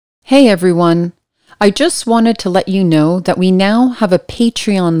Hey everyone! I just wanted to let you know that we now have a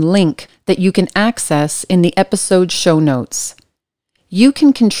Patreon link that you can access in the episode show notes. You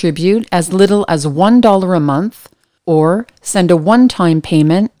can contribute as little as $1 a month or send a one-time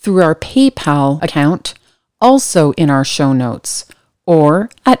payment through our PayPal account, also in our show notes, or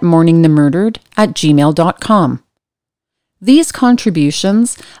at mourningthemurdered@gmail.com. These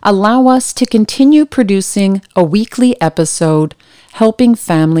contributions allow us to continue producing a weekly episode helping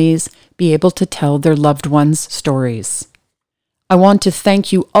families be able to tell their loved ones' stories. I want to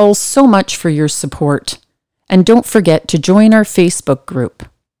thank you all so much for your support, and don't forget to join our Facebook group.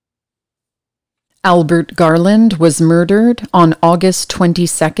 Albert Garland was murdered on August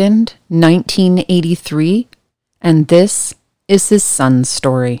 22nd, 1983, and this is his son's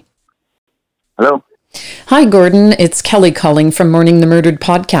story. Hello. Hi, Gordon. It's Kelly calling from Mourning the Murdered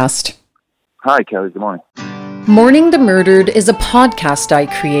podcast. Hi, Kelly. Good morning. Mourning the Murdered is a podcast I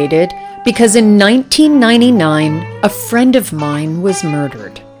created because in 1999, a friend of mine was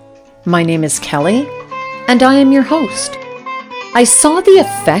murdered. My name is Kelly, and I am your host. I saw the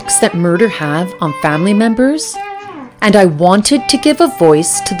effects that murder have on family members, and I wanted to give a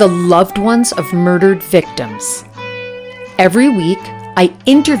voice to the loved ones of murdered victims. Every week, I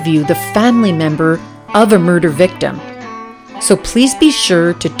interview the family member of a murder victim. So please be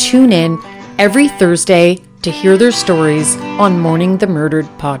sure to tune in every Thursday to hear their stories on Mourning the Murdered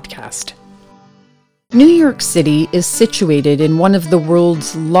podcast. New York City is situated in one of the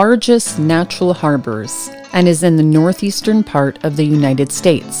world's largest natural harbors and is in the northeastern part of the United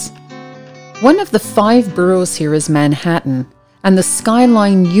States. One of the 5 boroughs here is Manhattan, and the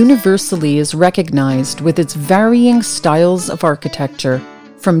skyline universally is recognized with its varying styles of architecture,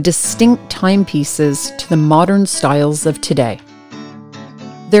 from distinct timepieces to the modern styles of today.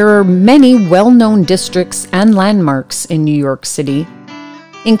 There are many well-known districts and landmarks in New York City,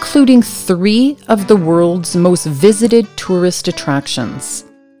 including 3 of the world's most visited tourist attractions: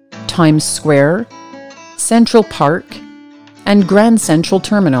 Times Square, Central Park, and Grand Central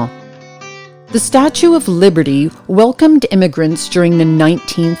Terminal. The Statue of Liberty welcomed immigrants during the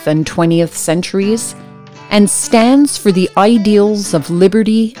 19th and 20th centuries and stands for the ideals of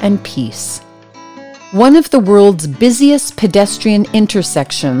liberty and peace. One of the world's busiest pedestrian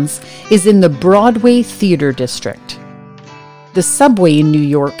intersections is in the Broadway Theater District. The subway in New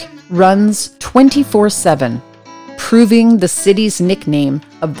York runs 24/7, proving the city's nickname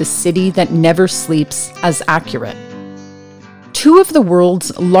of the city that never sleeps as accurate. 2 of the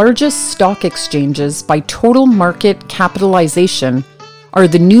world's largest stock exchanges by total market capitalization are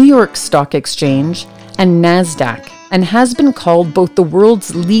the New York Stock Exchange and NASDAQ, and has been called both the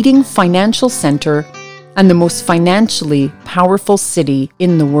world's leading financial center and the most financially powerful city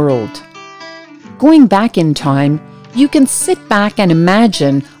in the world. Going back in time, you can sit back and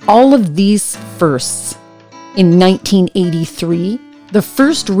imagine all of these firsts. In 1983, the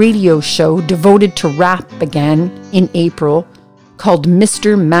first radio show devoted to rap began in April, called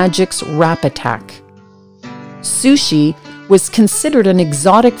Mr. Magic's Rap Attack. Sushi was considered an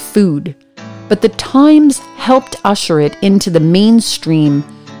exotic food, but the Times helped usher it into the mainstream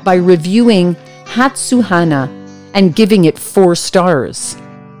by reviewing Hatsuhana and giving it 4 stars.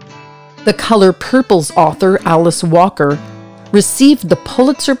 The Color Purple's author, Alice Walker, received the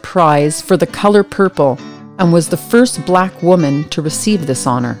Pulitzer Prize for The Color Purple and was the first Black woman to receive this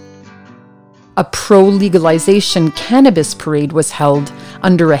honor. A pro-legalization cannabis parade was held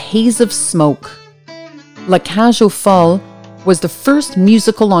under a haze of smoke. La Cage aux Folles was the first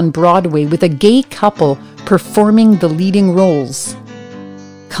musical on Broadway with a gay couple performing the leading roles.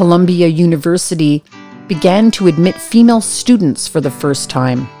 Columbia University began to admit female students for the first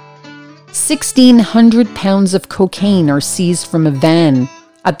time. 1,600 pounds of cocaine are seized from a van,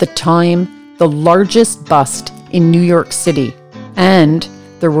 at the time the largest bust in New York City, and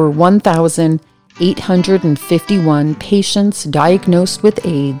there were 1,851 patients diagnosed with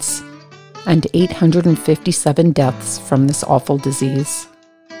AIDS and 857 deaths from this awful disease.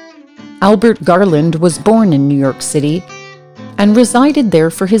 Albert Garland was born in New York City and resided there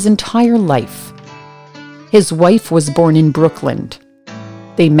for his entire life. His wife was born in Brooklyn.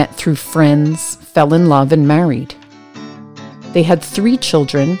 They met through friends, fell in love, and married. They had 3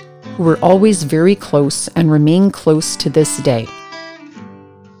 children who were always very close and remain close to this day.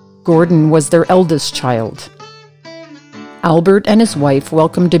 Gordon was their eldest child. Albert and his wife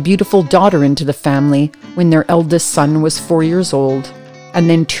welcomed a beautiful daughter into the family when their eldest son was 4 years old, and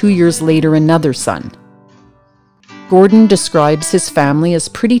then 2 years later another son. Gordon describes his family as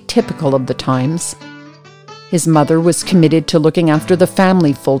pretty typical of the times. His mother was committed to looking after the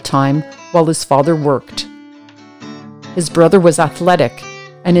family full-time while his father worked. His brother was athletic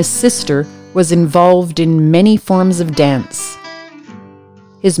and his sister was involved in many forms of dance.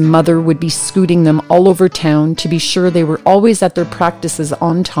 His mother would be scooting them all over town to be sure they were always at their practices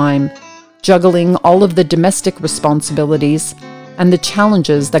on time, juggling all of the domestic responsibilities and the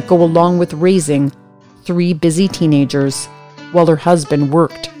challenges that go along with raising 3 busy teenagers while her husband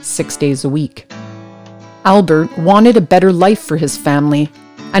worked 6 days a week. Albert wanted a better life for his family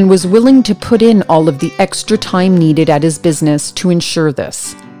and was willing to put in all of the extra time needed at his business to ensure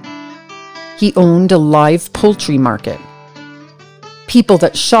this. He owned a live poultry market. People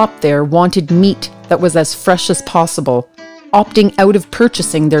that shopped there wanted meat that was as fresh as possible, opting out of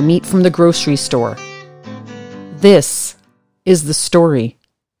purchasing their meat from the grocery store. This is the story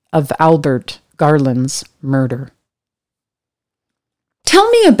of Albert Garland's murder. Tell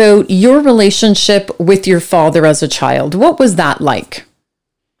me about your relationship with your father as a child. What was that like?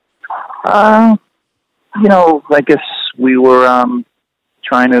 I guess we were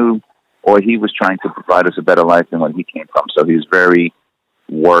he was trying to provide us a better life than what he came from. So he was very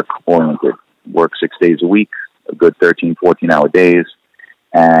work-oriented, work 6 days a week, a good 13, 14-hour days.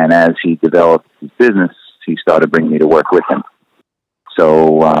 And as he developed his business, he started bringing me to work with him.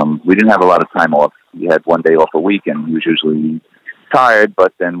 So we didn't have a lot of time off. We had 1 day off a week, and he was usually tired,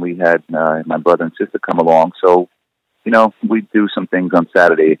 but then we had my brother and sister come along. So, we'd do some things on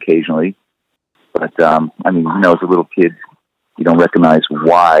Saturday occasionally. But, as a little kid, you don't recognize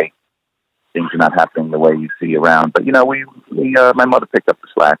why things are not happening the way you see around. But, my mother picked up the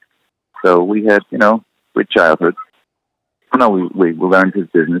slack. So we had, good childhood. We learned his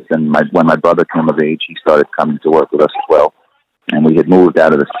business, and when my brother came of age, he started coming to work with us as well. And we had moved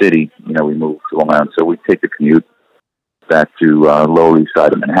out of the city. We moved to Long Island, so we'd take the commute back to Lower East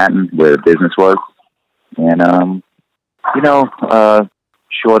Side of Manhattan, where the business was. And,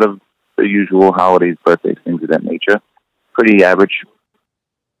 short of the usual holidays, birthdays, things of that nature, pretty average.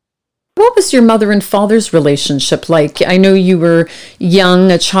 What was your mother and father's relationship like? I know you were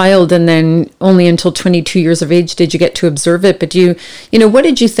young, a child, and then only until 22 years of age did you get to observe it. But what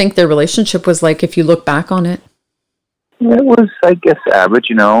did you think their relationship was like if you look back on it? It was, I guess, average,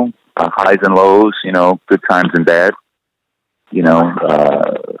 highs and lows, good times and bad.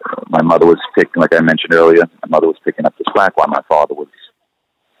 My mother was like I mentioned earlier, my mother was picking up the slack while my father was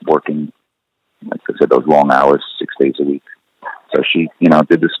working, like I said, those long hours, 6 days a week. So she,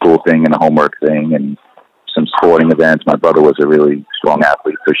 did the school thing and the homework thing and some sporting events. My brother was a really strong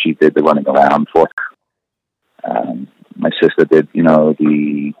athlete, so she did the running around for. My sister did,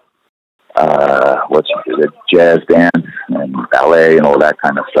 the jazz dance and ballet and all that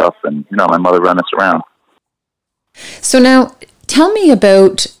kind of stuff. And, my mother ran us around. So now, tell me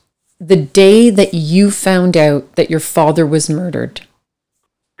about the day that you found out that your father was murdered.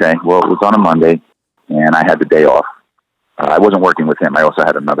 Okay, well, it was on a Monday, and I had the day off. I wasn't working with him. I also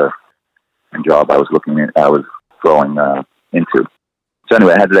had another job I was going into. So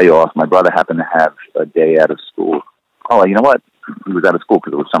anyway, I had the day off. My brother happened to have a day out of school. Oh, you know what? He was out of school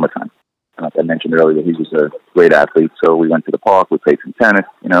because it was summertime. Like I mentioned earlier, he was a great athlete, so we went to the park. We played some tennis.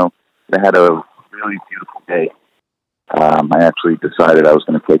 They had a really beautiful day. I actually decided I was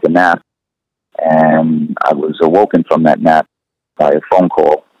going to take a nap, and I was awoken from that nap by a phone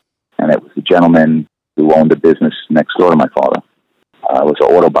call, and it was a gentleman who owned a business next door to my father. It was an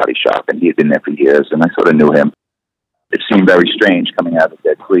auto body shop, and he had been there for years, and I sort of knew him. It seemed very strange coming out of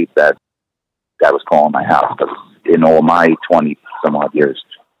dead sleep that guy was calling my house, because in all my 20-some-odd years,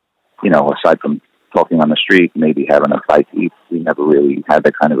 aside from talking on the street, maybe having a bite to eat, we never really had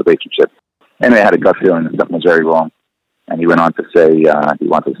that kind of relationship. And I had a gut feeling that something was very wrong. And he went on to say he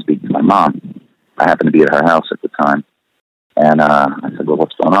wanted to speak to my mom. I happened to be at her house at the time. And I said, well,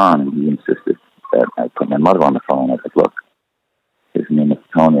 what's going on? And he insisted that I put my mother on the phone. I said, look, his name is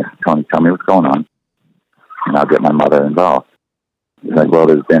Tony. I said, Tony, tell me what's going on, and I'll get my mother involved. He's like, well,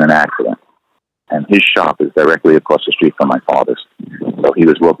 there's been an accident. And his shop is directly across the street from my father's. So he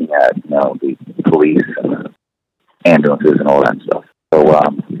was looking at, the police and the ambulances and all that stuff. So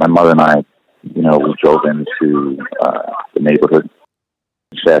my mother and I, we drove into the neighborhood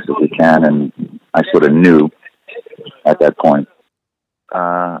as fast as we can, and I sort of knew at that point.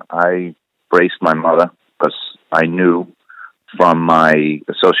 I braced my mother because I knew from my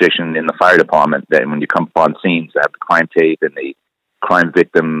association in the fire department that when you come upon scenes, they have the crime tape and the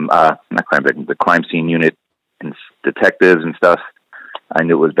the crime scene unit and detectives and stuff. I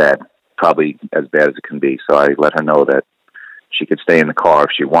knew it was bad, probably as bad as it can be. So I let her know that she could stay in the car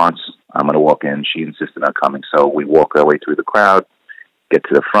if she wants. I'm going to walk in. She insisted on coming. So we walk our way through the crowd, get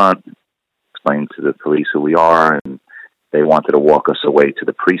to the front, explain to the police who we are, and they wanted to walk us away to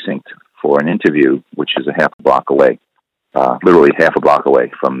the precinct for an interview, which is a half a block away. literally half a block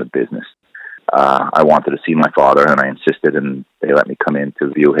away from the business. I wanted to see my father, and I insisted, and they let me come in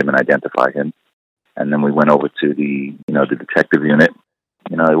to view him and identify him. And then we went over to the detective unit.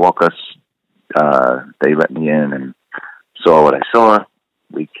 They walk us. They let me in and saw what I saw.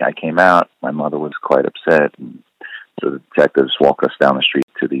 I came out. My mother was quite upset, and so the detectives walk us down the street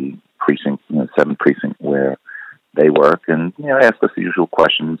to the precinct, 7th precinct, where they work, and asked us the usual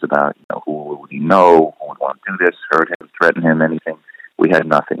questions about who would he know, who would want to do this, hurt him, threaten him, anything. We had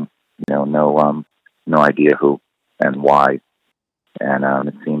nothing, no idea who and why, and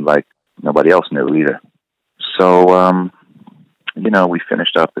it seemed like nobody else knew either. So we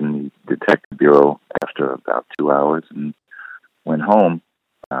finished up in the detective bureau after about 2 hours and went home.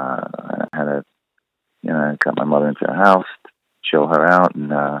 I had I got my mother into the house, show her out,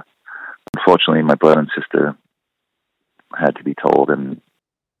 and unfortunately my brother and sister had to be told, and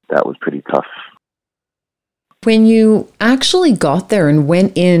that was pretty tough. When you actually got there and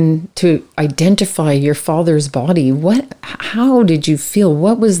went in to identify your father's body, how did you feel?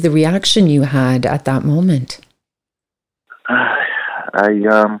 What was the reaction you had at that moment? I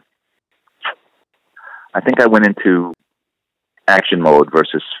think I went into action mode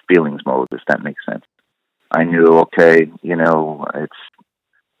versus feelings mode, if that makes sense. I knew, okay,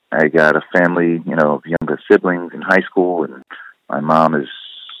 I got a family, of younger siblings in high school, and my mom is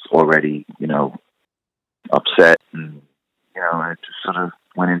already, upset, and, I just sort of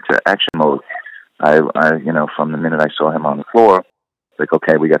went into action mode. I from the minute I saw him on the floor, like,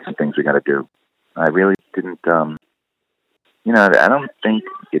 okay, we got some things we got to do. I really didn't, I don't think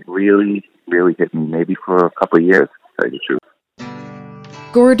it really hit me, maybe for a couple of years, to tell you the truth.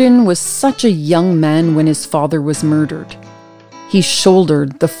 Gordon was such a young man when his father was murdered. He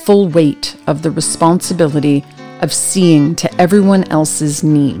shouldered the full weight of the responsibility of seeing to everyone else's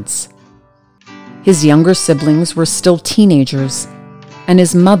needs. His younger siblings were still teenagers, and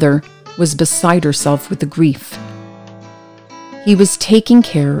his mother was beside herself with the grief. He was taking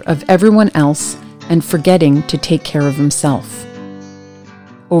care of everyone else and forgetting to take care of himself.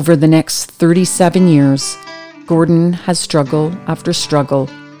 Over the next 37 years, Gordon has struggle after struggle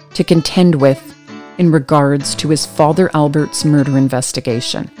to contend with in regards to his father Albert's murder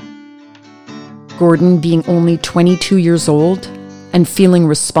investigation. Gordon, being only 22 years old and feeling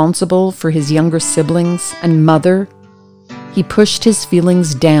responsible for his younger siblings and mother, he pushed his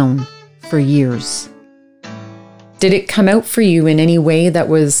feelings down for years. Did it come out for you in any way that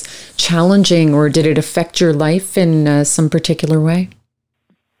was challenging, or did it affect your life in some particular way?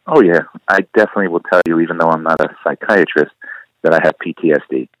 Oh, yeah. I definitely will tell you, even though I'm not a psychiatrist, that I have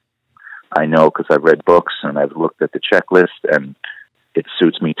PTSD. I know because I've read books and I've looked at the checklist, and it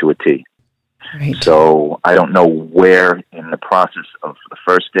suits me to a T. Right. So I don't know where in the process of the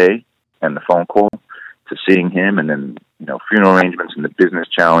first day and the phone call to seeing him, and then, funeral arrangements and the business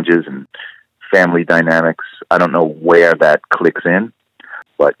challenges and family dynamics, I don't know where that clicks in.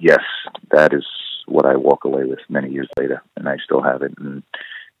 But yes, that is what I walk away with many years later, and I still have it. And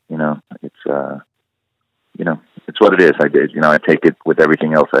it's what it is. I take it with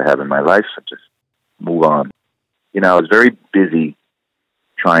everything else I have in my life. I just move on. I was very busy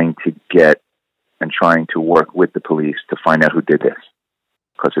trying to work with the police to find out who did this,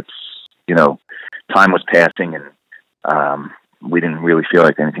 because time was passing, and we didn't really feel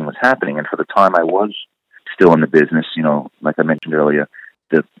like anything was happening. And for the time I was still in the business, like I mentioned earlier,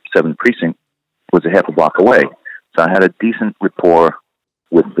 the 7th precinct was a half a block away. So I had a decent rapport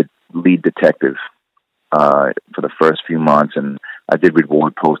with the lead detective for the first few months, and I did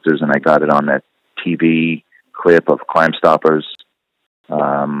reward posters, and I got it on that TV clip of Crime Stoppers.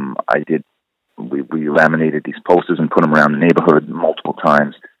 We laminated these posters and put them around the neighborhood multiple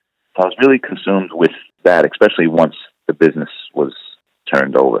times. So I was really consumed with that, especially once the business was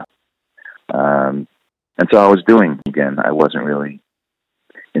turned over. And so I was doing, again, I wasn't really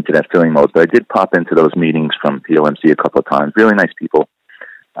into that feeling mode, but I did pop into those meetings from POMC a couple of times. Really nice people.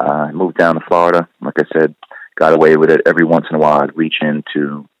 I moved down to Florida. Like I said, got away with it. Every once in a while, I'd reach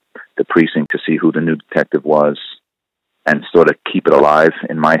into the precinct to see who the new detective was and sort of keep it alive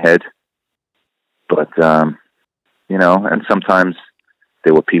in my head. But, and sometimes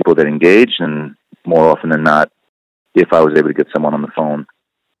there were people that engaged, and more often than not, if I was able to get someone on the phone,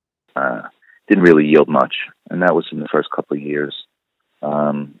 didn't really yield much. And that was in the first couple of years.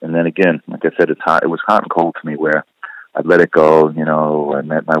 And then again, like I said, it was hot and cold to me, where I'd let it go. I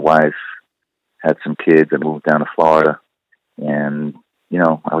met my wife, had some kids, I moved down to Florida, and,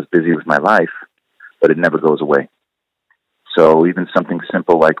 I was busy with my life, but it never goes away. So even something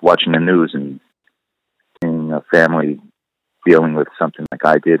simple like watching the news and seeing a family dealing with something like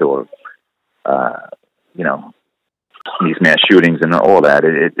I did, or, these mass shootings and all that.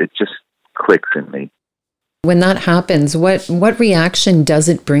 It just clicks in me. When that happens, what reaction does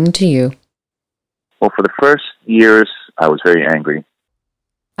it bring to you? Well, for the first years, I was very angry.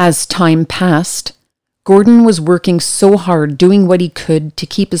 As time passed, Gordon was working so hard doing what he could to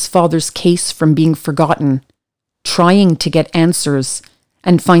keep his father's case from being forgotten, trying to get answers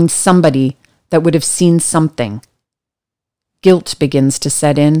and find somebody that would have seen something. Guilt begins to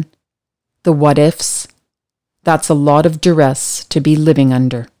set in. The what ifs. That's a lot of duress to be living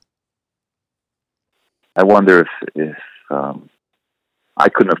under. I wonder if I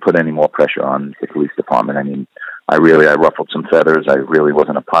couldn't have put any more pressure on the police department. I mean, I ruffled some feathers. I really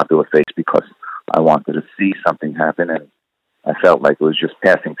wasn't a popular face because I wanted to see something happen, and I felt like it was just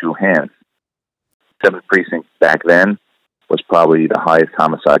passing through hands. 7th Precinct back then was probably the highest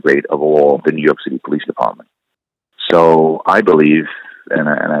homicide rate of all the New York City Police Department. So I believe, and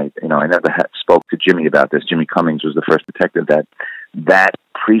I never spoke to Jimmy about this. Jimmy Cummings was the first detective that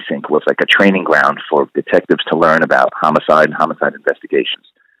precinct was like a training ground for detectives to learn about homicide and homicide investigations.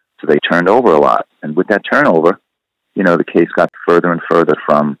 So they turned over a lot. And with that turnover, the case got further and further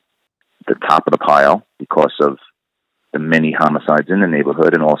from the top of the pile because of the many homicides in the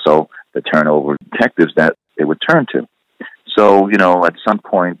neighborhood and also the turnover of detectives that they would turn to. So, at some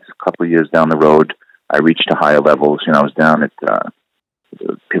point, a couple of years down the road, I reached to higher levels. I was down at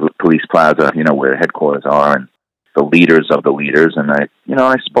Police Plaza, where headquarters are, and the leaders of the leaders. And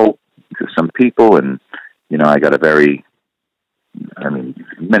I spoke to some people, and, I got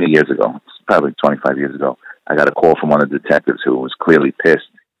many years ago, probably 25 years ago, I got a call from one of the detectives who was clearly pissed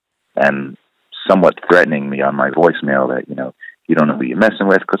and somewhat threatening me on my voicemail that, you don't know who you're messing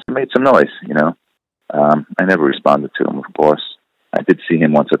with, because I made some noise, I never responded to him, of course. I did see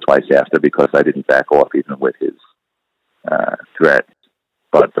him once or twice after because I didn't back off even with his threat.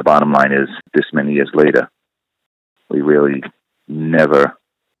 But the bottom line is, this many years later, we really never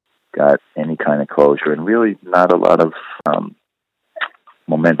got any kind of closure, and really not a lot of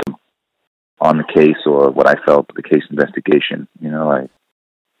momentum on the case or what I felt the case investigation.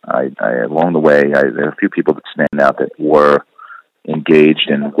 I along the way, there are a few people that stand out that were engaged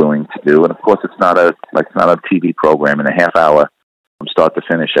and willing to do. And of course, it's not a TV program. In a half hour, from start to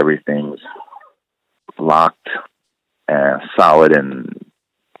finish, everything's locked and solid, and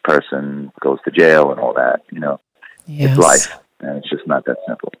person goes to jail and all that. Yes. It's life, and it's just not that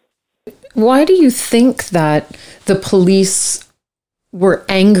simple. Why do you think that the police were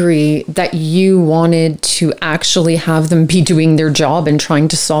angry that you wanted to actually have them be doing their job and trying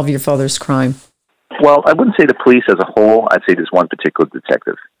to solve your father's crime? Well, I wouldn't say the police as a whole. I'd say there's one particular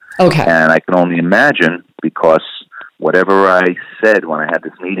detective. Okay. And I can only imagine, because whatever I said when I had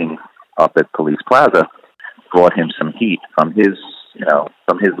this meeting up at Police Plaza brought him some heat from his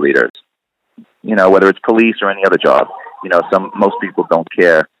leaders. Whether it's police or any other job. Most people don't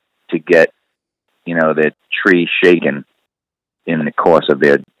care to get, their tree shaken in the course of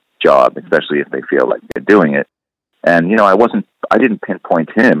their job, especially if they feel like they're doing it. And, I didn't pinpoint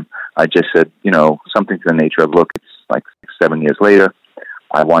him. I just said, something to the nature of, look, it's like 7 years later.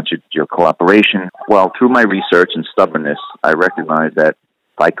 I want your cooperation. Well, through my research and stubbornness, I recognized that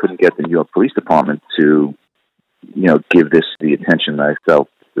if I couldn't get the New York Police Department to, give this the attention that I felt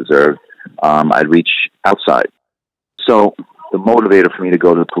deserved, I'd reach outside. So the motivator for me to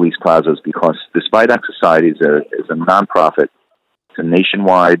go to the Police Plaza is because Despite Act Society is a nonprofit. It's a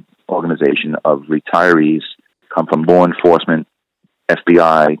nationwide organization of retirees, come from law enforcement,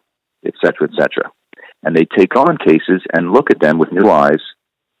 FBI, et cetera, et cetera. And they take on cases and look at them with new eyes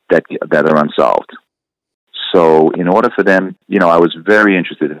that are unsolved. So in order for them, I was very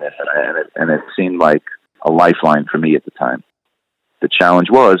interested in this, and it seemed like a lifeline for me at the time. The challenge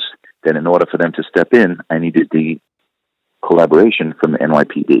was that in order for them to step in, I needed the collaboration from the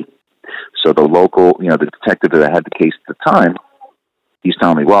NYPD. So the local, the detective that had the case at the time, he's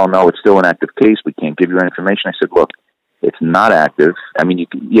telling me, well, no, it's still an active case. We can't give you information. I said, look, it's not active. I mean,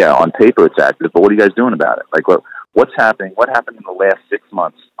 on paper it's active, but what are you guys doing about it? Like, what's happening? What happened in the last 6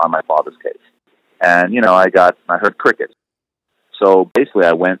 months on my father's case? And, I heard crickets. So basically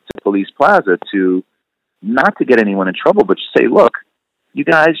I went to Police Plaza not to get anyone in trouble, but to say, look, you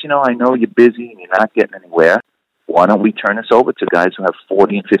guys, I know you're busy and you're not getting anywhere. Why don't we turn this over to guys who have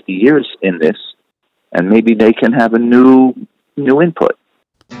 40 and 50 years in this, and maybe they can have a new input.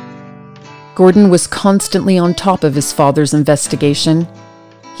 Gordon was constantly on top of his father's investigation.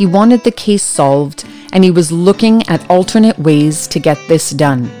 He wanted the case solved, and he was looking at alternate ways to get this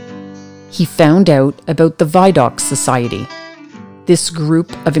done. He found out about the Vidocq Society. This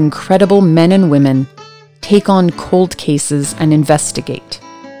group of incredible men and women take on cold cases and investigate.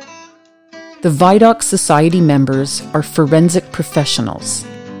 The Vidocq Society members are forensic professionals.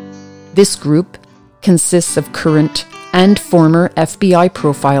 This group consists of current and former FBI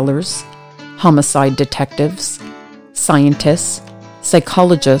profilers, homicide detectives, scientists,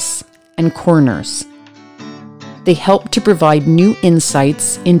 psychologists, and coroners. They help to provide new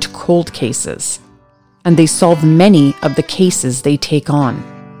insights into cold cases, and they solve many of the cases they take on.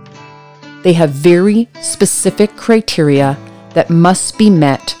 They have very specific criteria that must be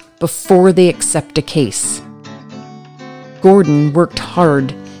met before they accept a case. Gordon worked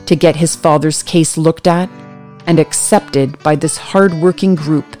hard to get his father's case looked at and accepted by this hard-working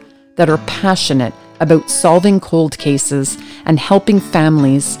group that are passionate about solving cold cases and helping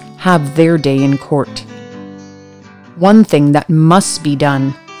families have their day in court. One thing that must be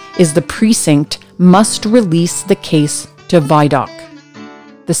done is the precinct must release the case to Vidocq.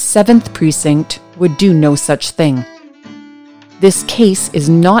 The 7th precinct would do no such thing. This case is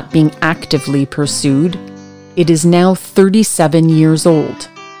not being actively pursued. It is now 37 years old.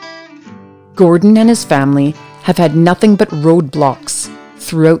 Gordon and his family have had nothing but roadblocks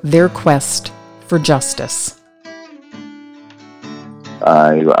throughout their quest for justice.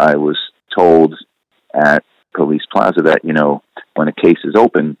 I was told at Police Plaza that, when a case is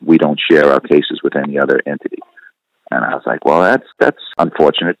open, we don't share our cases with any other entity. And I was like, well, that's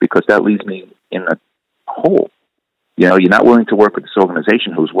unfortunate, because that leaves me in a hole. You're not willing to work with this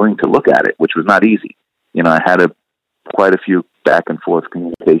organization who's willing to look at it, which was not easy. I had quite a few back and forth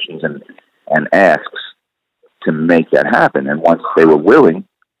communications and asks to make that happen. And once they were willing,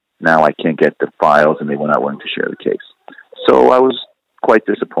 now I can't get the files, and they were not willing to share the case. So I was quite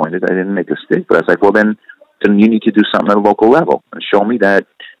disappointed. I didn't make a stick, but I was like, well, then you need to do something at a local level and show me that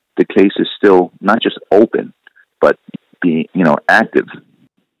the case is still not just open, but be, active.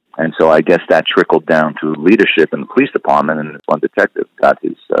 And so I guess that trickled down to leadership in the police department, and one detective got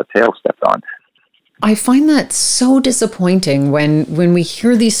his tail stepped on. I find that so disappointing when we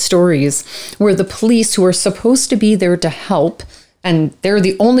hear these stories where the police, who are supposed to be there to help, and they're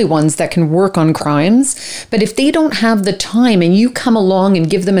the only ones that can work on crimes, but if they don't have the time and you come along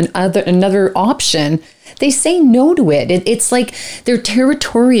and give them another option, they say no to it. It's like they're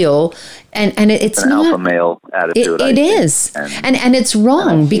territorial, and it's an not alpha male attitude. It is, and it's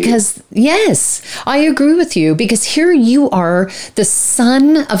wrong, because yes, I agree with you, because here you are, the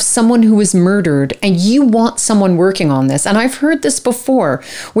son of someone who was murdered, and you want someone working on this. And I've heard this before,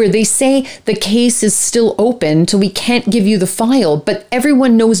 where they say the case is still open, so we can't give you the file, but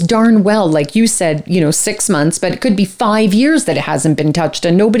everyone knows darn well, like you said, 6 months, but it could be 5 years that it hasn't been touched,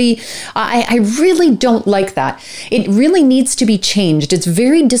 and nobody. I really don't like that. It really needs to be changed. It's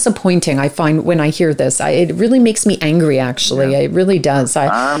very disappointing, I find, when I hear this. It really makes me angry, actually. Yeah. It really does.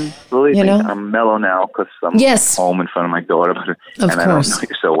 I'm mellow now, because I'm home in front of my daughter, and I don't know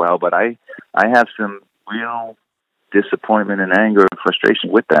you so well, but I have some real disappointment and anger and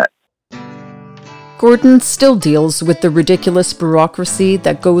frustration with that. Gordon still deals with the ridiculous bureaucracy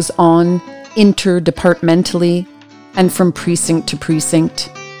that goes on interdepartmentally and from precinct to precinct.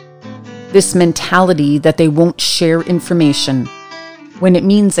 This mentality that they won't share information when it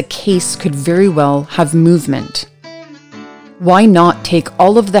means a case could very well have movement. Why not take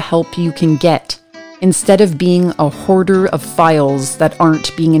all of the help you can get instead of being a hoarder of files that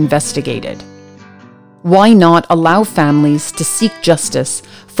aren't being investigated? Why not allow families to seek justice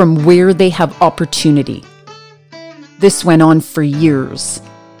from where they have opportunity? This went on for years.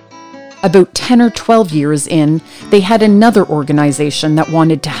 About 10 or 12 years in, they had another organization that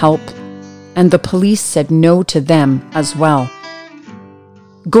wanted to help, and the police said no to them as well.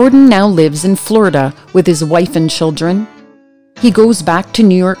 Gordon now lives in Florida with his wife and children. He goes back to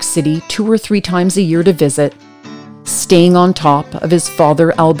New York City 2 or 3 times a year to visit, staying on top of his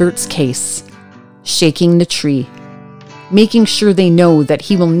father Albert's case, shaking the tree, making sure they know that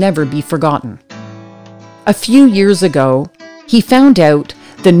he will never be forgotten. A few years ago, he found out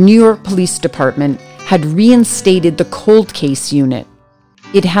the New York Police Department had reinstated the cold case unit.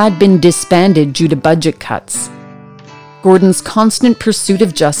 It had been disbanded due to budget cuts. Gordon's constant pursuit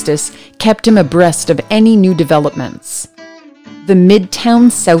of justice kept him abreast of any new developments. The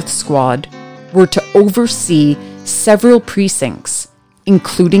Midtown South Squad were to oversee several precincts,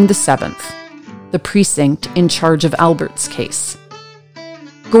 including the 7th, the precinct in charge of Albert's case.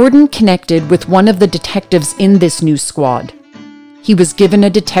 Gordon connected with one of the detectives in this new squad. He was given a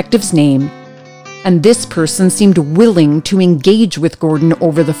detective's name, and this person seemed willing to engage with Gordon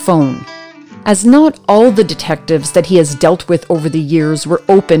over the phone. As not all the detectives that he has dealt with over the years were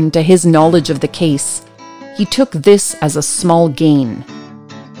open to his knowledge of the case, he took this as a small gain.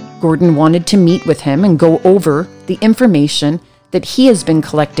 Gordon wanted to meet with him and go over the information that he has been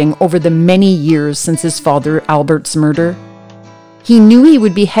collecting over the many years since his father Albert's murder. He knew he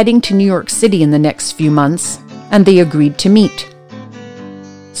would be heading to New York City in the next few months, and they agreed to meet.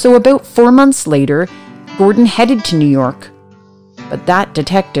 So about 4 months later, Gordon headed to New York, but that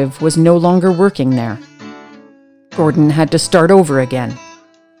detective was no longer working there. Gordon had to start over again,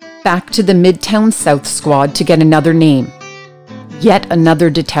 back to the Midtown South squad to get another name. Yet another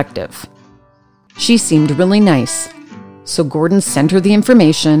detective. She seemed really nice, so Gordon sent her the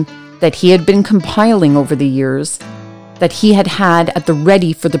information that he had been compiling over the years, that he had had at the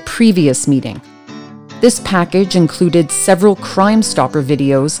ready for the previous meeting. This package included several Crime Stopper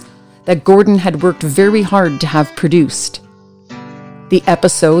videos that Gordon had worked very hard to have produced. The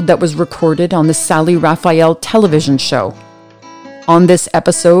episode that was recorded on the Sally Raphael television show. On this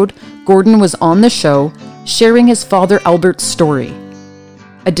episode, Gordon was on the show sharing his father Albert's story.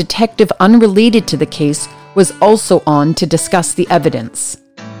 A detective unrelated to the case was also on to discuss the evidence.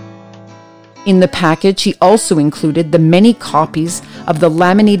 In the package, he also included the many copies of the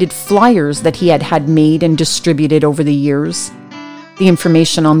laminated flyers that he had had made and distributed over the years, the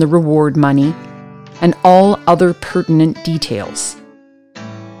information on the reward money, and all other pertinent details.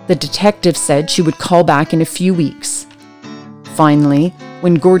 The detective said she would call back in a few weeks. Finally,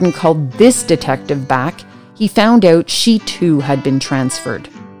 when Gordon called this detective back, he found out she too had been transferred.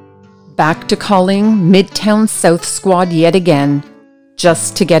 Back to calling Midtown South Squad yet again,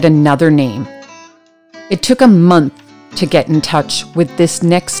 just to get another name. It took a month to get in touch with this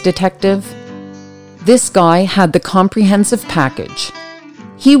next detective. This guy had the comprehensive package.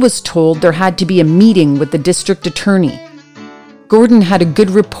 He was told there had to be a meeting with the district attorney. Gordon had a good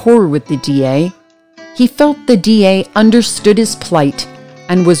rapport with the DA. He felt the DA understood his plight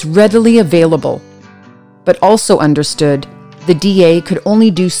and was readily available, but also understood the DA could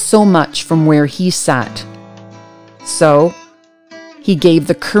only do so much from where he sat. So, he gave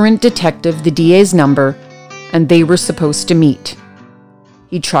the current detective the DA's number, and they were supposed to meet.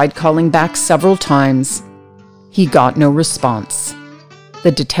 He tried calling back several times. He got no response.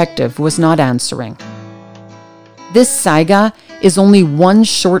 The detective was not answering. This saga is only one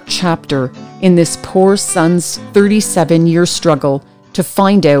short chapter in this poor son's 37-year struggle to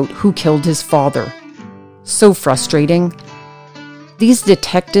find out who killed his father. So frustrating. These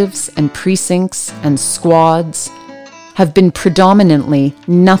detectives and precincts and squads have been predominantly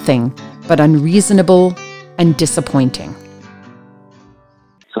nothing but unreasonable and disappointing.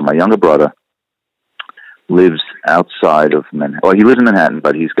 So my younger brother lives outside of Manhattan. Well, he lives in Manhattan,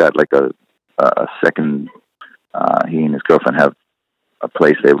 but he's got like a second. He and his girlfriend have a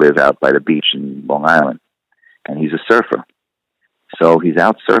place they live out by the beach in Long Island, and he's a surfer. So he's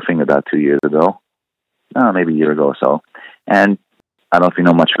out surfing about 2 years ago, maybe a year ago or so. And I don't know if you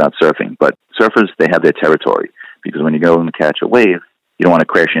know much about surfing, but surfers, they have their territory, because when you go and catch a wave, you don't want to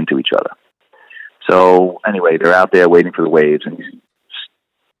crash into each other. So anyway, they're out there waiting for the waves, and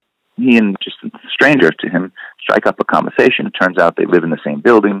he and just a stranger to him strike up a conversation. It turns out they live in the same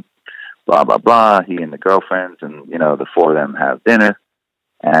building, blah, blah, blah. He and the girlfriends and, the four of them have dinner.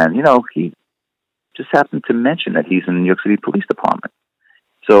 And, he just happened to mention that he's in the New York City Police Department.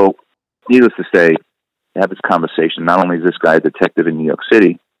 So, needless to say, they have this conversation. Not only is this guy a detective in New York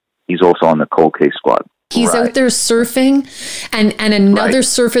City, he's also on the cold case squad. He's out there surfing, and another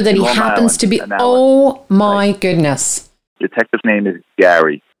surfer that he happens to be. Oh, my goodness. Detective's name is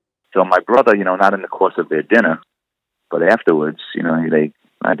Gary. So my brother, not in the course of their dinner, but afterwards,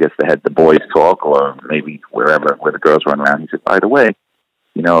 I guess they had the boys talk, or maybe where the girls run around. He said, by the way,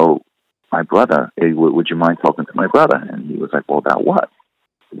 my brother, hey, would you mind talking to my brother? And he was like, well, about what?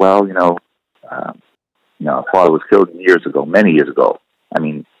 Well, our father was killed many years ago. I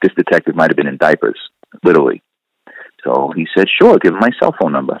mean, this detective might have been in diapers, literally. So he said, sure, give him my cell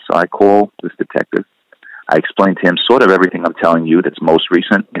phone number. So I call this detective. I explained to him sort of everything I'm telling you that's most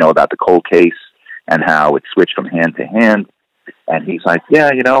recent, about the cold case and how it switched from hand to hand. And he's like, yeah,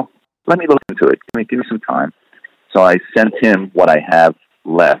 let me look into it. Give me some time. So I sent him what I have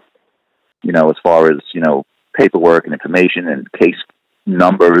left, as far as, paperwork and information and case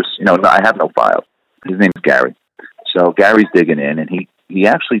numbers. I have no files. His name's Gary. So Gary's digging in, and he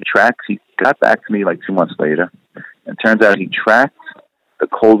actually he got back to me like 2 months later, and turns out he tracked the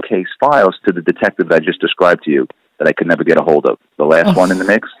cold case files to the detective that I just described to you that I could never get a hold of. The last one in the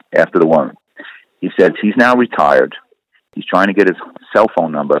mix after the one. He says he's now retired. He's trying to get his cell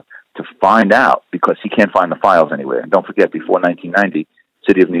phone number to find out, because he can't find the files anywhere. And don't forget, before 1990,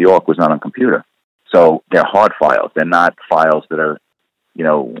 City of New York was not on computer. So they're hard files. They're not files that are,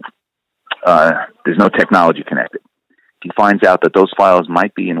 there's no technology connected. He finds out that those files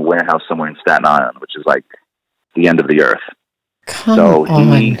might be in a warehouse somewhere in Staten Island, which is like the end of the earth. Come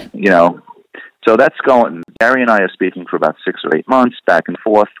on. So that's going. Gary and I are speaking for about 6 or 8 months, back and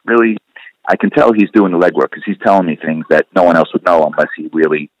forth. Really, I can tell he's doing the legwork because he's telling me things that no one else would know unless he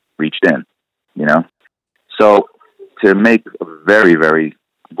really reached in, So to make a very, very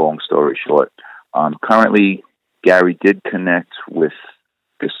long story short, currently Gary did connect with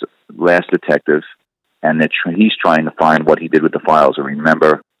this last detective, and he's trying to find what he did with the files. And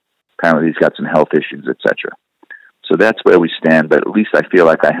remember, apparently he's got some health issues, etc. So that's where we stand. But at least I feel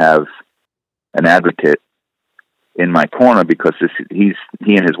like I have an advocate in my corner because he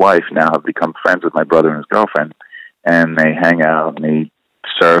and his wife now have become friends with my brother and his girlfriend, and they hang out and they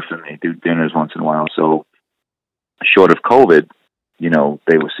surf and they do dinners once in a while. So short of COVID,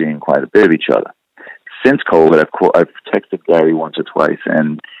 they were seeing quite a bit of each other. Since COVID, I've texted Gary once or twice,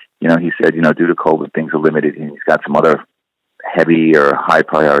 and he said, due to COVID, things are limited, and he's got some other heavy or high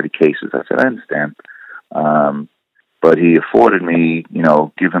priority cases. I said, I understand, but he afforded me,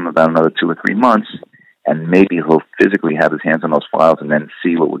 give him about another 2 or 3 months, and maybe he'll physically have his hands on those files, and then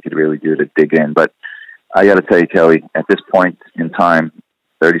see what we could really do to dig in. But I got to tell you, Kelly, at this point in time,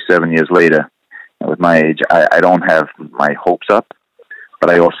 37 years later, with my age, I don't have my hopes up. But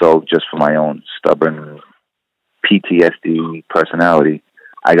I also, just for my own stubborn PTSD personality,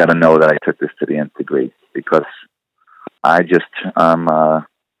 I got to know that I took this to the nth degree because I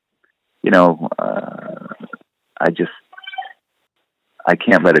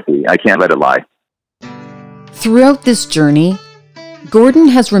can't let it be. I can't let it lie. Throughout this journey, Gordon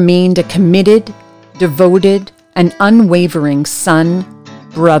has remained a committed, devoted, and unwavering son,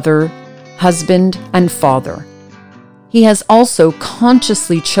 brother, husband, and father. He has also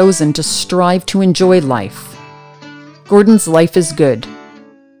consciously chosen to strive to enjoy life. Gordon's life is good.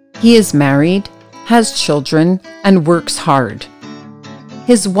 He is married, has children, and works hard.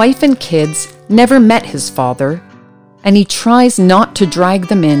 His wife and kids never met his father, and he tries not to drag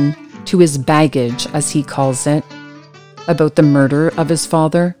them in to his baggage, as he calls it, about the murder of his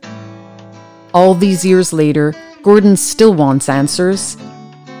father. All these years later, Gordon still wants answers,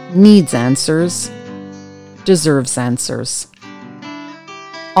 needs answers, deserves answers.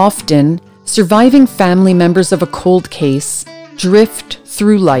 Often, surviving family members of a cold case drift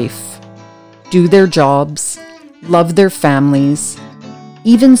through life, do their jobs, love their families.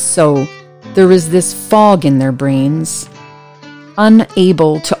 Even so, there is this fog in their brains,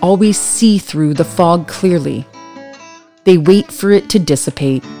 unable to always see through the fog clearly. They wait for it to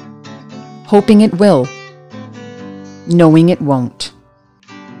dissipate, hoping it will, knowing it won't,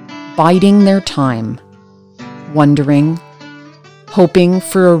 biding their time, wondering, hoping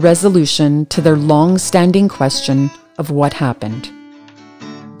for a resolution to their long-standing question of what happened.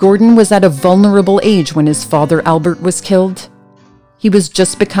 Gordon was at a vulnerable age when his father Albert was killed. He was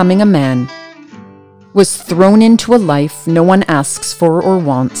just becoming a man, was thrown into a life no one asks for or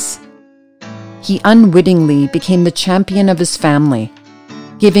wants. He unwittingly became the champion of his family,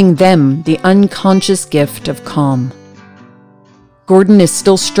 giving them the unconscious gift of calm. Gordon is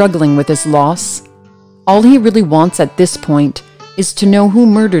still struggling with his loss. All he really wants at this point is to know who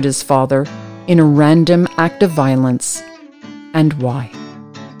murdered his father in a random act of violence and why.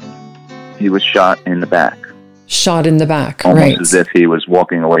 He was shot in the back. Shot in the back, almost right. As if he was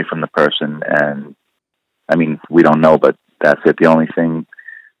walking away from the person, and I mean, we don't know, but that's it. The only thing,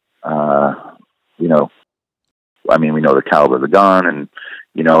 we know the caliber of the gun, and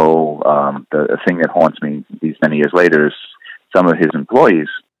the thing that haunts me these many years later is some of his employees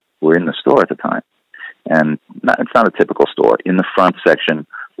were in the store at the time, and it's not a typical store. In the front section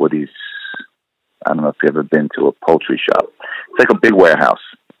were these, I don't know if you've ever been to a poultry shop. It's like a big warehouse.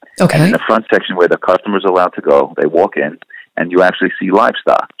 Okay. And in the front section where the customer's allowed to go, they walk in, and you actually see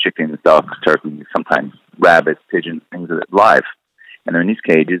livestock, chickens, ducks, turkeys, sometimes rabbits, pigeons, things that are live. And they're in these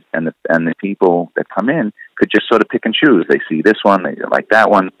cages, and the people that come in could just sort of pick and choose. They see this one, they like that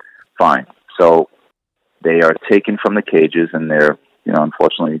one, fine. So they are taken from the cages, and they're,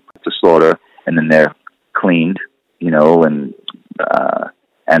 unfortunately, to slaughter, and then they're cleaned, and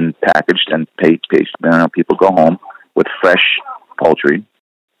packaged and paid. People go home with fresh poultry,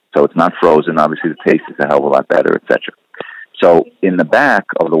 so it's not frozen. Obviously, the taste is a hell of a lot better, etc. So in the back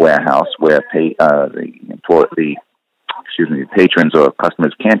of the warehouse, where the patrons or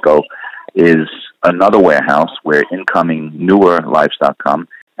customers can't go, is another warehouse where incoming newer livestock come,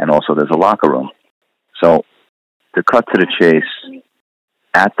 and also there's a locker room. So to cut to the chase,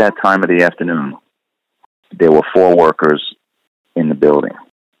 at that time of the afternoon, there were 4 workers in the building.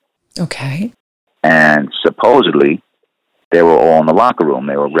 Okay. And supposedly, they were all in the locker room.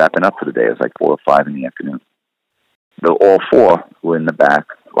 They were wrapping up for the day. It was like 4 or 5 in the afternoon. All 4 were in the back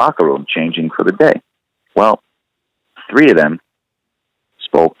locker room changing for the day. Well, 3 of them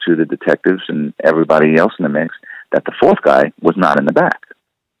spoke to the detectives and everybody else in the mix that the fourth guy was not in the back.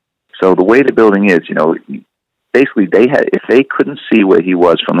 So the way the building is, basically if they couldn't see where he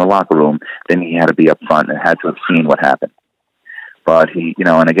was from the locker room, then he had to be up front and had to have seen what happened. But he,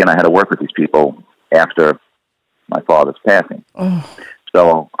 and again, I had to work with these people after my father's passing. Oh.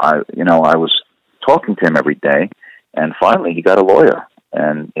 So I was talking to him every day, and finally he got a lawyer.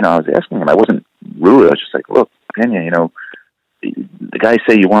 And, I was asking him, I wasn't rude. I was just like, look, Pena, the guys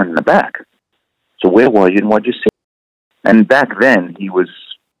say you weren't in the back. So where were you and what did you see? And back then he was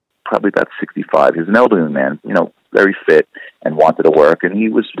probably about 65. He was an elderly man, very fit and wanted to work. And he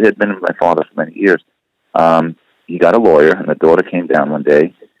had been with my father for many years. He got a lawyer, and the daughter came down one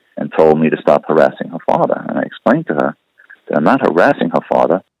day and told me to stop harassing her father. And I explained to her that I'm not harassing her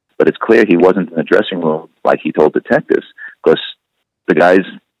father, but it's clear he wasn't in the dressing room like he told detectives, because the guys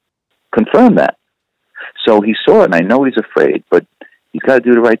confirmed that. So he saw it, and I know he's afraid, but he's got to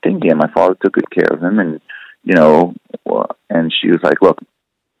do the right thing here. My father took good care of him, and, and she was like, look,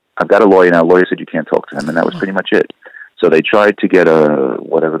 I've got a lawyer now. The lawyer said you can't talk to him, and that was pretty much it. So they tried to get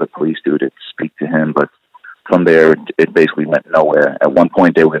whatever the police do to speak to him, but from there, it basically went nowhere. At one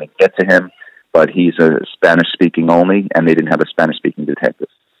point, they were going to get to him, but he's a Spanish-speaking only, and they didn't have a Spanish-speaking detective.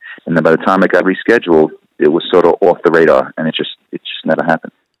 And then by the time it got rescheduled, it was sort of off the radar, and it just never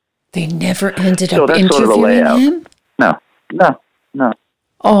happened. They never ended up interviewing sort of the layout. him? No.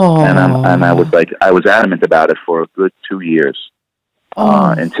 Oh. And I was adamant about it for a good 2 years.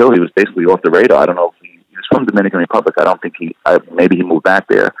 Until he was basically off the radar. I don't know if he was from the Dominican Republic. I don't think maybe he moved back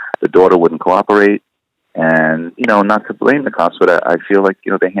there. The daughter wouldn't cooperate. And, not to blame the cops, but I feel like,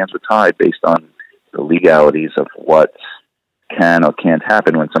 their hands were tied based on the legalities of what can or can't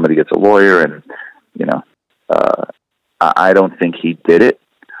happen when somebody gets a lawyer. And, I don't think he did it.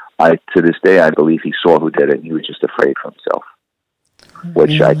 To this day, I believe he saw who did it, and he was just afraid for himself,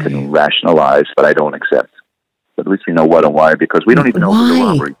 which I can rationalize, but I don't accept. But at least we know what and why, because we don't even know who the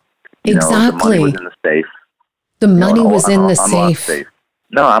robbery. Exactly. The money was in the safe. The money was in the safe.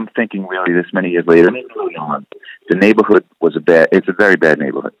 No, I'm thinking really this many years later. I mean, early on, the neighborhood was it's a very bad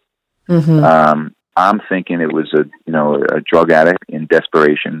neighborhood. Mm-hmm. I'm thinking it was a drug addict in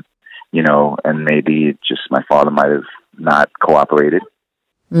desperation, and maybe just my father might have not cooperated.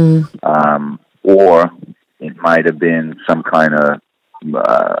 Or it might have been some kind of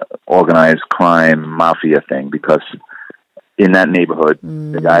organized crime mafia thing, because in that neighborhood,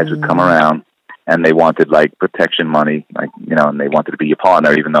 the guys would come around and they wanted protection money, and they wanted to be your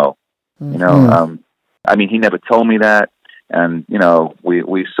partner, even though, he never told me that. And,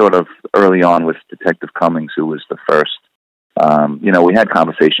 we sort of early on with Detective Cummings, who was the first, we had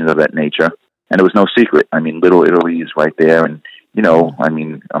conversations of that nature, and it was no secret. I mean, Little Italy is right there. And,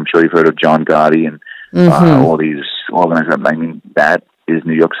 I'm sure you've heard of John Gotti and all these organizations. I mean, that is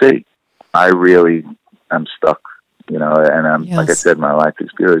New York City. I really am stuck, and like I said, my life is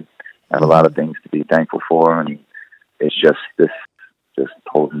good. I have a lot of things to be thankful for, and it's just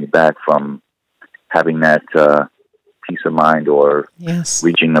holds me back from having that peace of mind or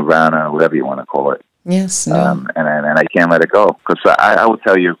reaching nirvana, whatever you want to call it. Yes, no. And I can't let it go, because I will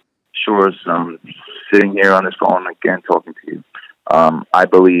tell you, sure as sitting here on this phone again talking to you, I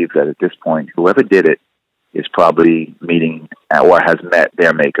believe that at this point, whoever did it is probably meeting or has met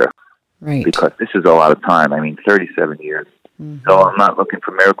their maker. Right. Because this is a lot of time. 37 years. Mm-hmm. So I'm not looking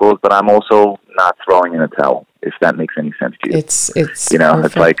for miracles, but I'm also not throwing in a towel, if that makes any sense to you. It's perfect,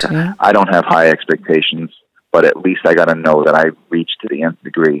 it's like, I don't have high expectations, but at least I got to know that I've reached to the nth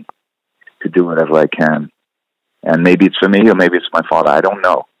degree to do whatever I can. And maybe it's for me or maybe it's my father. I don't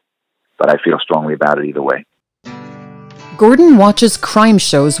know, but I feel strongly about it either way. Gordon watches crime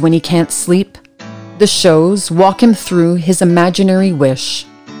shows when he can't sleep. The shows walk him through his imaginary wish.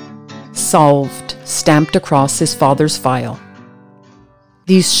 Solved, stamped across his father's file.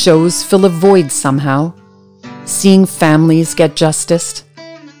 These shows fill a void somehow, seeing families get justice.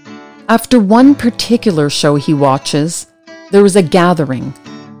 After one particular show he watches, there is a gathering,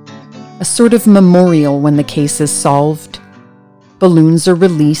 a sort of memorial when the case is solved. Balloons are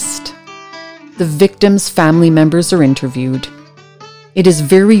released. The victims' family members are interviewed. It is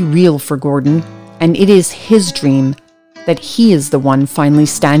very real for Gordon, and it is his dream that he is the one finally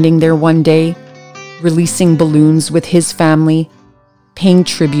standing there one day, releasing balloons with his family, paying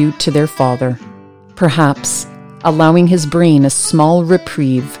tribute to their father, perhaps allowing his brain a small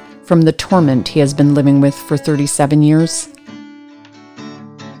reprieve from the torment he has been living with for 37 years.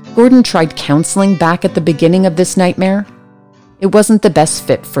 Gordon tried counseling back at the beginning of this nightmare. It wasn't the best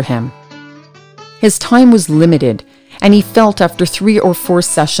fit for him. His time was limited, and he felt after 3 or 4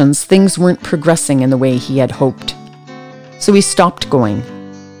 sessions things weren't progressing in the way he had hoped. So he stopped going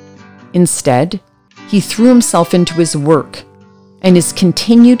Instead, he threw himself into his work and his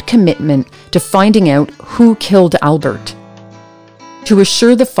continued commitment to finding out who killed Albert, to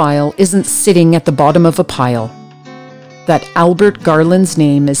assure the file isn't sitting at the bottom of a pile, that Albert Garland's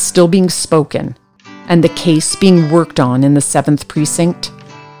name is still being spoken and the case being worked on in the 7th Precinct.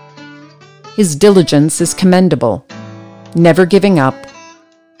 His diligence is commendable, never giving up,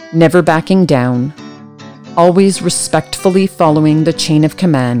 never backing down, always respectfully following the chain of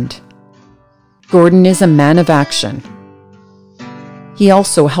command. Gordon is a man of action. He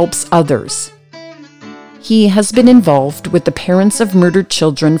also helps others. He has been involved with the parents of murdered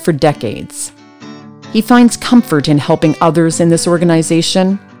children for decades. He finds comfort in helping others in this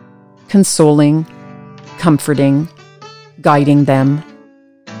organization, consoling, comforting, guiding them.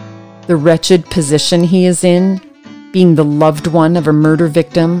 The wretched position he is in, being the loved one of a murder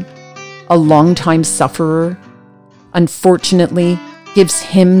victim, a longtime sufferer, unfortunately gives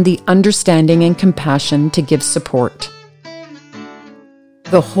him the understanding and compassion to give support.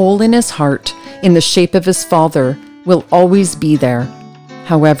 The hole in his heart, in the shape of his father, will always be there.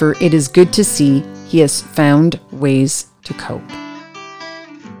 However, it is good to see he has found ways to cope.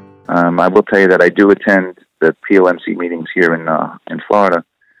 I will tell you that I do attend the POMC meetings here in Florida.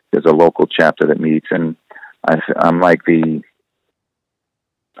 There's a local chapter that meets, and I'm like the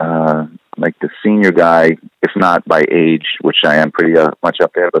senior guy, if not by age, which I am pretty much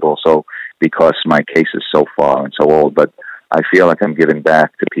up there, but also because my case is so far and so old. But I feel like I'm giving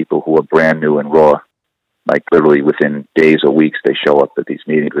back to people who are brand new and raw. Like literally within days or weeks, they show up at these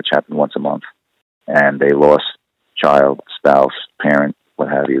meetings, which happen once a month, and they lost child, spouse, parent, what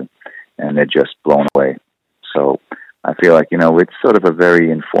have you, and they're just blown away. So I feel like, it's sort of a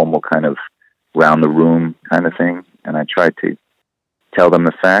very informal kind of round the room kind of thing, and I try to tell them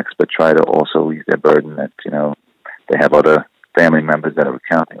the facts, but try to also ease their burden that, they have other family members that are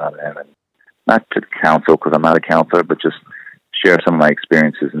counting on them, and not to counsel because I'm not a counselor, but just share some of my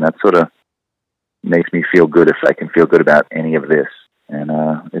experiences, and that sort of makes me feel good if I can feel good about any of this. And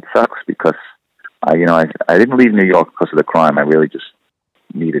it sucks because I didn't leave New York because of the crime. I really just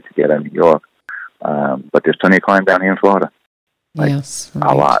needed to get out of New York. But there's plenty of crime down here in Florida. Yes,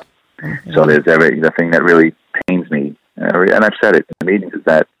 right. A lot. Mm-hmm. So there's the thing that really pains me, and I've said it in the meetings, is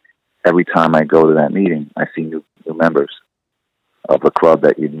that every time I go to that meeting, I see new members of a club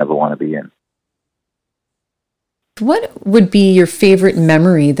that you'd never want to be in. What would be your favorite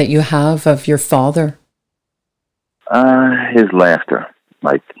memory that you have of your father? His laughter.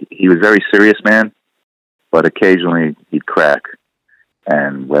 Like, he was a very serious man, but occasionally he'd crack.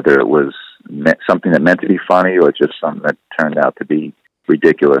 And whether it was something that meant to be funny or just something that turned out to be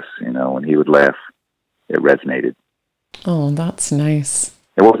ridiculous, when he would laugh, it resonated. Oh, that's nice.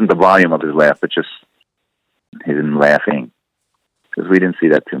 It wasn't the volume of his laugh, but just him laughing. Because we didn't see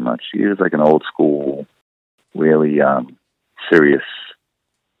that too much. He was like an old school, really serious,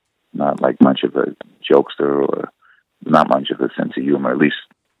 not like much of a jokester or not much of a sense of humor, at least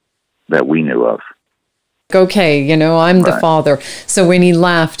that we knew of. Okay, I'm the father. So when he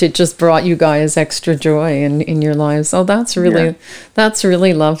laughed, it just brought you guys extra joy in your lives. Oh, that's really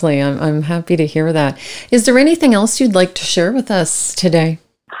lovely. I'm happy to hear that. Is there anything else you'd like to share with us today?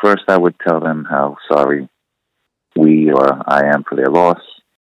 First, I would tell them how sorry I am for their loss,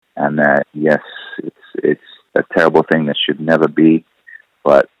 and that, yes, it's a terrible thing that should never be,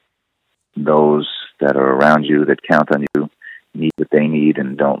 but those that are around you, that count on you, need what they need,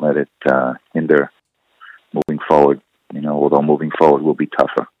 and don't let it hinder moving forward. Although moving forward will be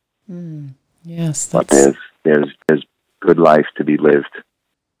tougher. Yes, but there's good life to be lived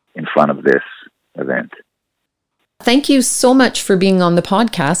in front of this event. Thank you so much for being on the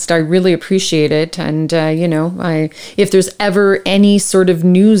podcast. I really appreciate it. And, if there's ever any sort of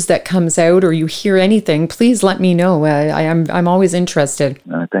news that comes out or you hear anything, please let me know. I'm always interested.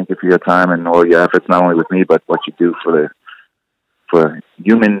 Thank you for your time and all your efforts, not only with me, but what you do for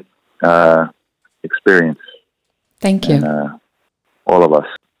human experience. Thank you. And, all of us.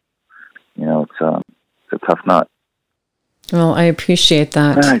 It's a tough nut. Well, I appreciate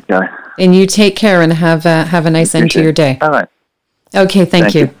that. All right, guy. And you take care and have a nice end to your day. All right. Okay,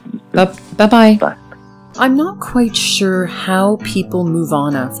 thank you. Bye-bye. Bye. I'm not quite sure how people move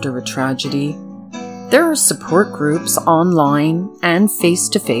on after a tragedy. There are support groups online and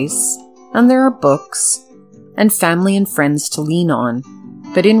face-to-face, and there are books and family and friends to lean on.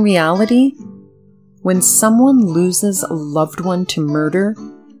 But in reality, when someone loses a loved one to murder,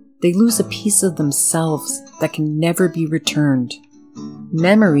 they lose a piece of themselves that can never be returned.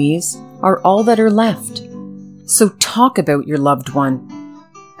 Memories are all that are left. So talk about your loved one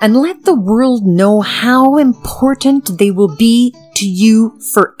and let the world know how important they will be to to you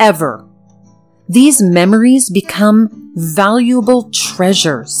forever. These memories become valuable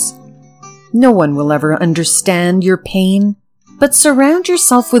treasures. No one will ever understand your pain, but surround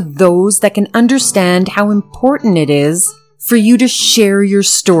yourself with those that can understand how important it is for you to share your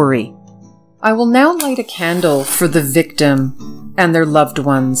story. I will now light a candle for the victim and their loved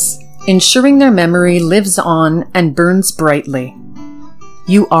ones, ensuring their memory lives on and burns brightly.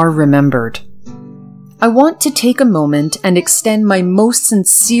 You are remembered. I want to take a moment and extend my most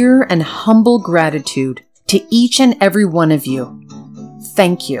sincere and humble gratitude to each and every one of you.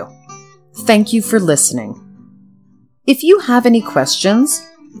 Thank you. Thank you for listening. If you have any questions,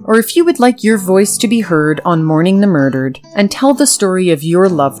 or if you would like your voice to be heard on Mourning the Murdered and tell the story of your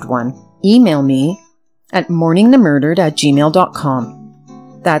loved one, email me at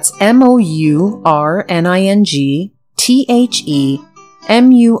mourningtheMurdered@gmail.com. That's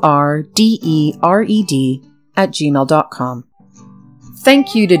mourningtheMurdered@gmail.com.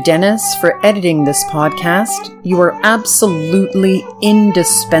 Thank you to Dennis for editing this podcast. You are absolutely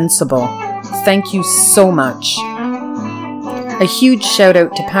indispensable. Thank you so much. A huge shout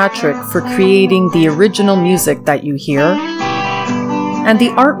out to Patrick for creating the original music that you hear. And the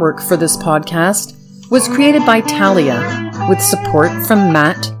artwork for this podcast was created by Talia with support from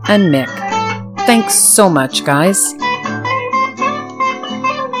Matt and Mick. Thanks so much, guys.